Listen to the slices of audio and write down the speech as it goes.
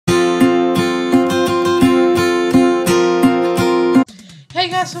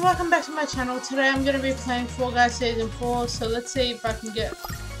guys, so welcome back to my channel. Today I'm going to be playing Fall Guys Season 4, so let's see if I can get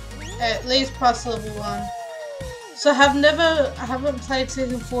at least past level 1. So I haven't played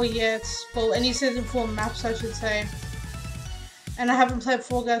Season 4 yet, well any Season 4 maps I should say. And I haven't played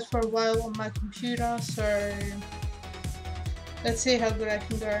Fall Guys for a while on my computer, so let's see how good I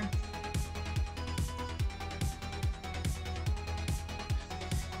can go.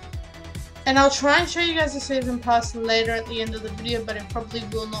 And I'll try and show you guys the season pass later at the end of the video, but it probably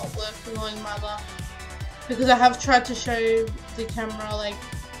will not work, annoying my luck. Because I have tried to show the camera like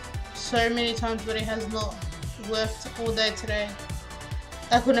so many times, but it has not worked all day today.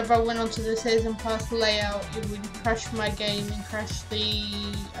 Like whenever I went onto the season pass layout, it would crash my game and crash the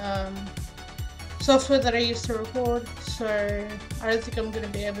software that I used to record. So I don't think I'm going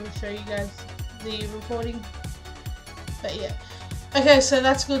to be able to show you guys the recording. But yeah. Okay, so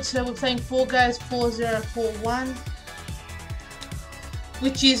that's good. So we're playing Fall Guys 4041,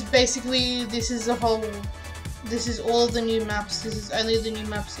 which is basically, this is all of the new maps. This is only the new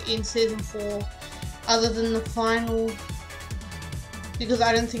maps in Season 4, other than the final, because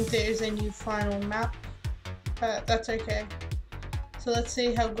I don't think there is a new final map, but that's okay. So let's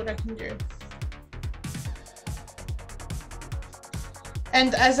see how good I can do.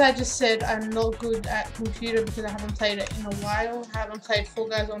 And as I just said, I'm not good at computer because I haven't played it in a while. I haven't played Fall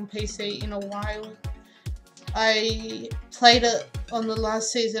Guys on PC in a while. I played it on the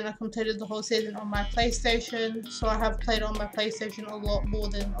last season. I completed the whole season on my PlayStation. So I have played on my PlayStation a lot more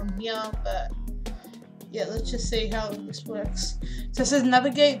than on here. But yeah, let's just see how this works. So it says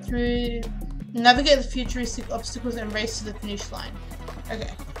navigate the futuristic obstacles and race to the finish line.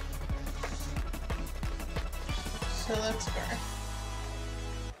 Okay. So let's go.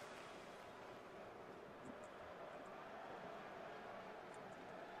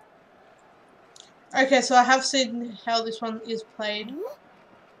 Okay, so I have seen how this one is played,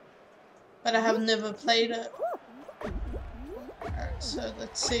 but I have never played it. Alright, so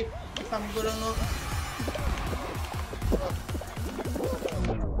let's see if I'm good or not.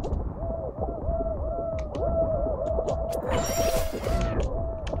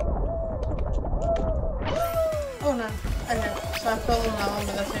 Oh no, okay, so I fell on that one,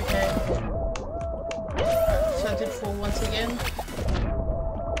 but that's okay. Alright, so I did fall once again.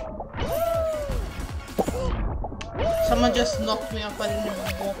 Someone just knocked me off. I didn't even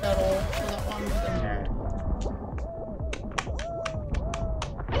walk at all for that one.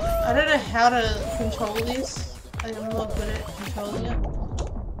 I don't know how to control this. Like, I'm not good at controlling it.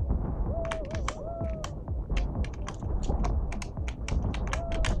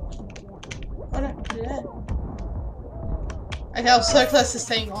 What did I do that? Okay, I was so close to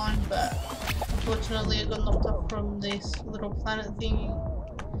staying on, but unfortunately I got knocked off from this little planet thingy.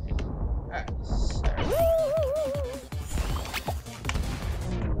 Alright, so...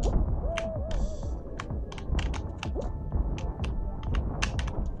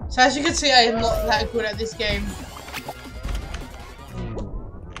 So as you can see, I am not that good at this game.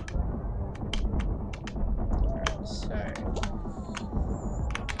 Alright, so...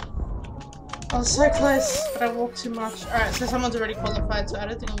 I was so close, but I walked too much. Alright, so someone's already qualified, so I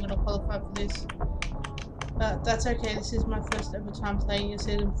don't think I'm going to qualify for this. But that's okay, this is my first ever time playing a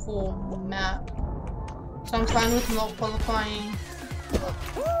Season 4 map. So I'm fine with not qualifying.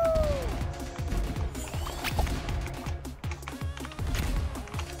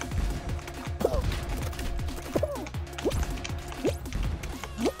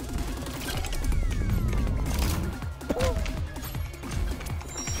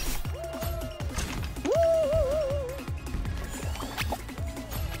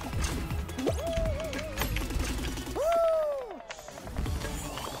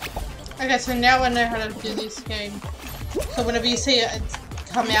 Okay, so now I know how to do this game. So whenever you see it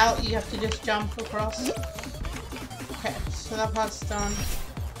come out, you have to just jump across. Okay, so that part's done.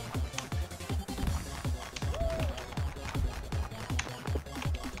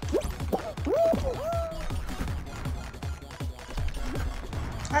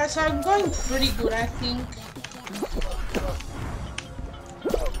 Alright, so I'm going pretty good, I think.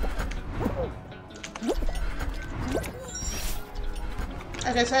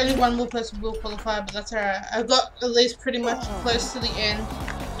 Okay, so only one more person will qualify, but that's alright. I got at least pretty much close to the end.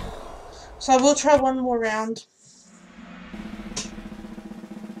 So I will try one more round.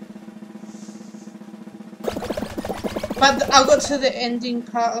 But I got to the ending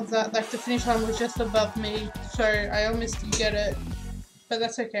part of that, like the finish line was just above me, so I almost did get it. But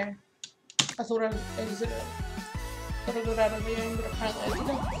that's okay. I thought I exited it. Thought I got out of the game, but apparently I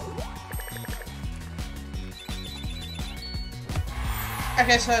didn't.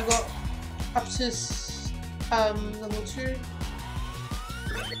 Okay, so I got up to level 2.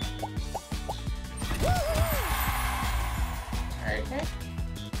 Okay.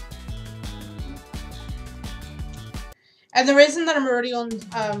 And the reason that I'm already on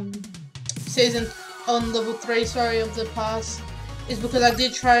level 3, sorry, of the pass is because I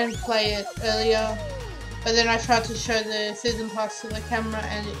did try and play it earlier, but then I tried to show the season pass to the camera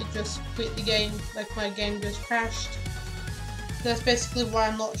and it just quit the game, like my game just crashed. So that's basically why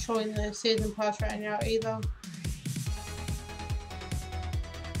I'm not showing the season pass right now either.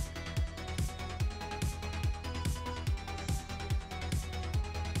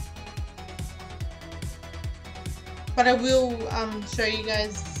 But I will show you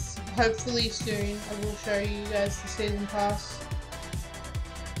guys, hopefully soon, I will show you guys the season pass.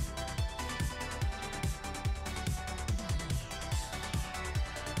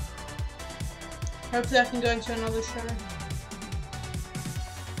 Hopefully I can go into another show.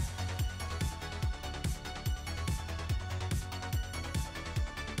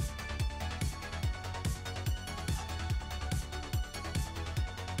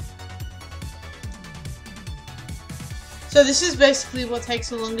 So this is basically what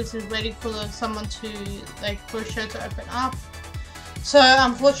takes the longest, is waiting for someone to, like, for a show to open up. So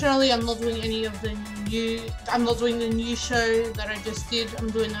unfortunately I'm not doing any of the new, I'm not doing the new show that I just did, I'm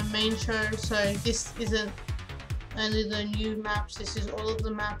doing the main show. So this isn't only the new maps, this is all of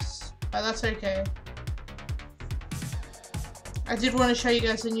the maps, but that's okay. I did want to show you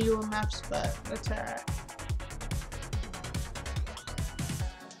guys the newer maps, but that's alright.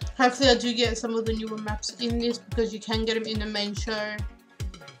 Hopefully I do get some of the newer maps in this, because you can get them in the main show.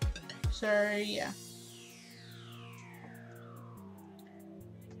 So yeah.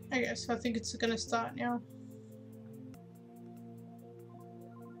 Okay, so I think it's gonna start now.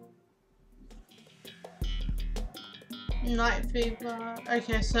 Night Fever.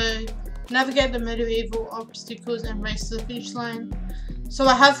 Okay, so navigate the medieval obstacles and race to the finish line. So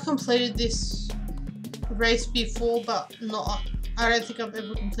I have completed this race before, but not, I don't think I've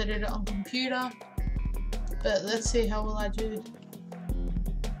ever completed it on computer. But let's see how well I do.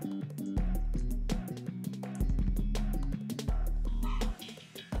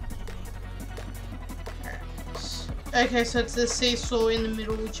 Okay, so it's the seesaw in the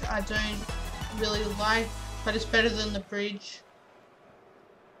middle, which I don't really like, but it's better than the bridge.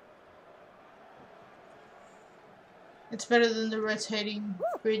 It's better than the rotating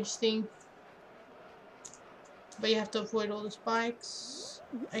bridge thing. But you have to avoid all the spikes.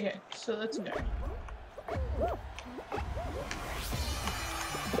 Okay, so let's go.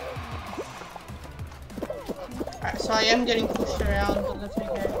 Alright, so I am getting pushed around, but that's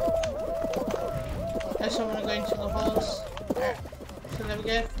okay. I just don't want to go into the holes. Alright, so there we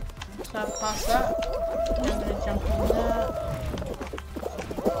go. So I've passed that. I'm going to jump on that.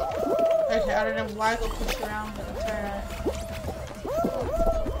 Okay, I don't know why I got pushed around, but that's alright.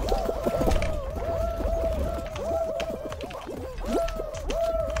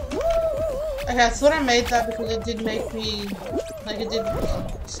 Okay, I thought I made that because it did make me, like, it did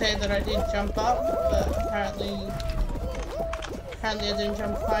say that I did jump up, but apparently I didn't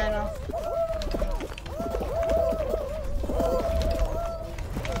jump high enough.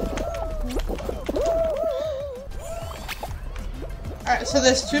 Alright, so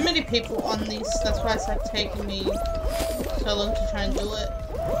there's too many people on this, that's why it's like taking me so long to try and do it.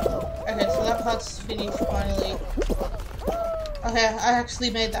 Okay, so that part's finished finally. Okay, I actually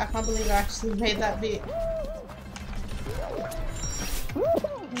made that. I can't believe I actually made that bit.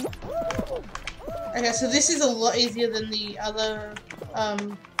 Okay, so this is a lot easier than the other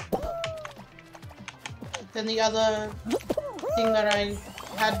thing that I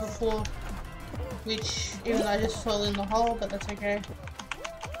had before, which even though I just fell in the hole, but that's okay.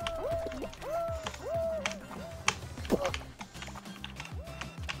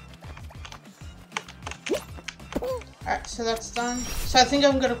 Alright, so that's done. So I think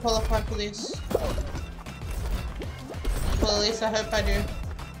I'm gonna qualify for this. Well, at least I hope I do.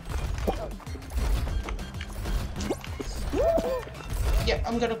 Yep,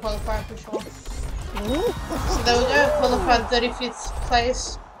 I'm gonna qualify for sure. So there we go, qualified 35th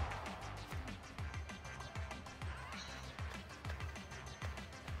place.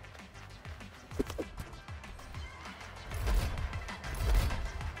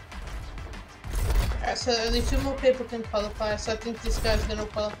 Alright, so only 2 more people can qualify, so I think this guy's gonna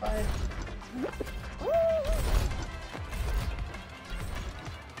qualify.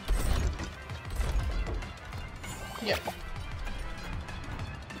 Yep.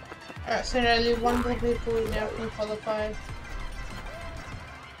 Alright, so only 1 more people now can qualify.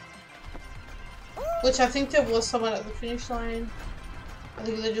 Which I think there was someone at the finish line. I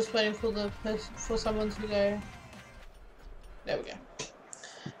think they're just waiting for someone to go. There we go.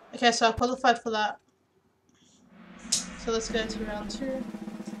 Okay, so I qualified for that. So let's go to round 2.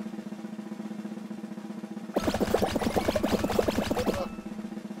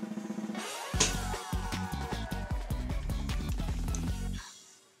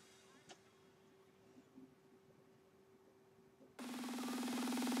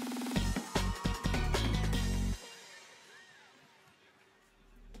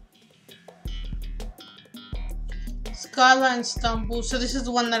 Skyline Stumble. So this is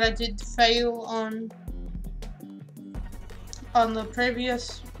the one that I did fail on the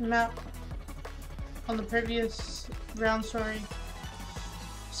previous map, on the previous round, sorry.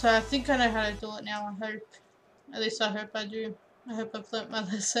 So I think I know how to do it now, I hope. At least I hope I do. I hope I've learnt my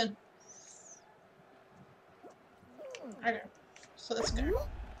lesson. Okay, so let's go.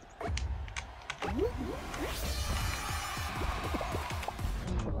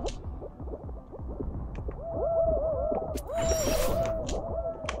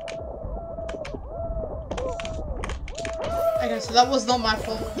 Okay, so that was not my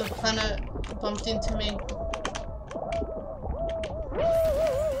fault. The planet bumped into me.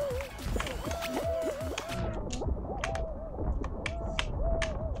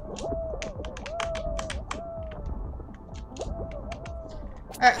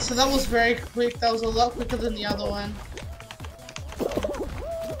 Alright, so that was very quick. That was a lot quicker than the other one.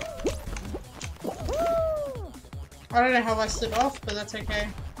 I don't know how I slid off, but that's okay.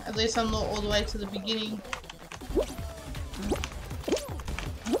 At least I'm not all the way to the beginning.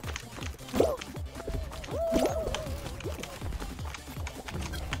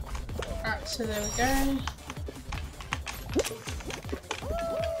 Alright, so there we go.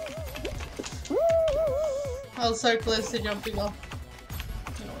 I was so close to jumping off.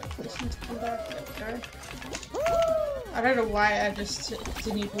 I'm gonna wait for this one to come back. There we go. I don't know why I just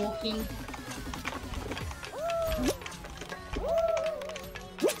continued walking.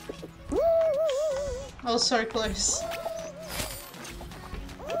 I was so close.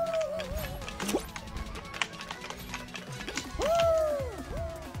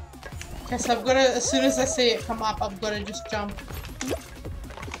 Okay, so I've got to, as soon as I see it come up, I've got to just jump.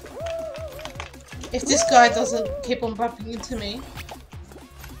 If this guy doesn't keep on bumping into me.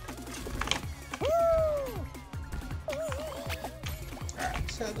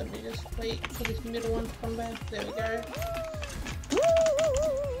 Alright, so let me just wait for this middle one to come back. There we go.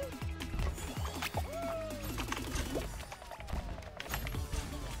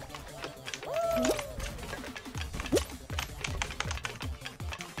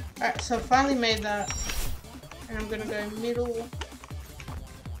 Alright, so I finally made that, and I'm gonna go middle,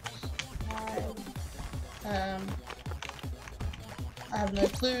 side, I have no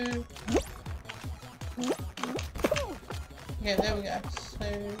clue. Okay, there we go, so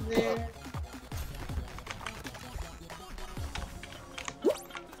there.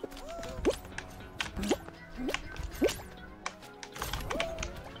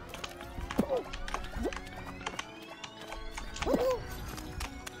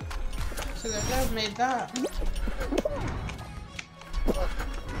 So there we go, I've made that.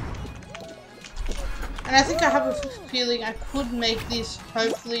 And I think I have a feeling I could make this,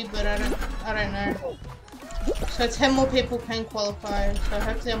 hopefully, but I don't know. So 10 more people can qualify, so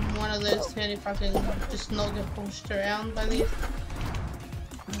hopefully I'm one of those 10 if I can just not get pushed around by these.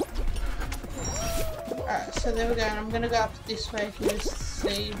 Alright, so there we go, and I'm gonna go up this way to just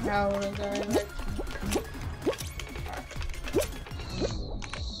see how it'll go.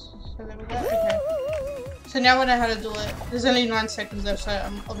 Like, okay. So now I know how to do it. There's only 9 seconds left, so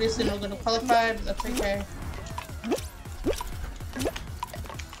I'm obviously not going to qualify, but that's okay.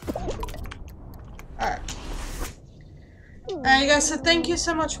 Alright. Alright guys, so thank you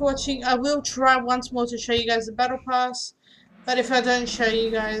so much for watching. I will try once more to show you guys the battle pass. But if I don't show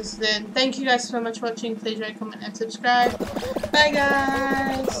you guys, then thank you guys so much for watching. Please rate, comment, and subscribe. Bye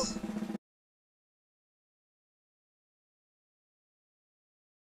guys!